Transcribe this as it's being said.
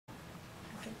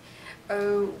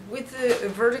With the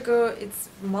vertigo, it's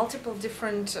multiple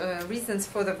different reasons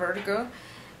for the vertigo.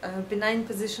 Benign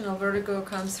positional vertigo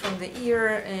comes from the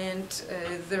ear, and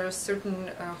there are certain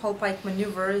whole pike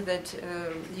maneuver that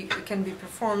can be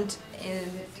performed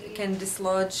and can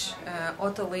dislodge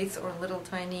otoliths or little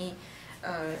tiny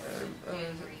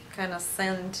kind of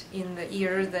sand in the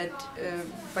ear that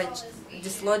by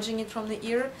dislodging it from the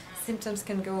ear, symptoms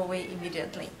can go away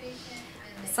immediately.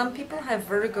 Some people have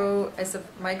vertigo as a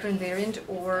migraine variant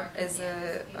or as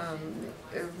a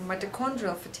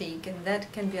mitochondrial fatigue, and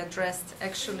that can be addressed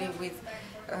actually with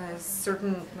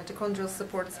certain mitochondrial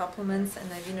support supplements, and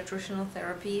IV nutritional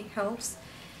therapy helps.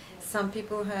 Some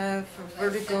people have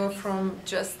vertigo from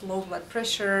just low blood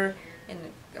pressure, and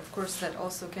of course that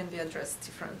also can be addressed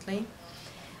differently.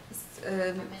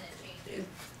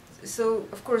 So,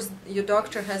 of course, your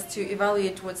doctor has to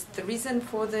evaluate what's the reason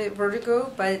for the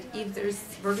vertigo, but if there's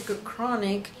vertigo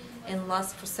chronic and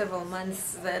lasts for several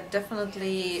months, that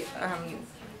definitely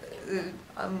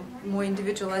a more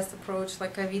individualized approach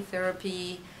like IV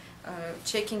therapy,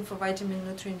 checking for vitamin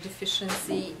nutrient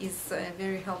deficiency is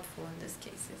very helpful in these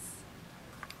cases.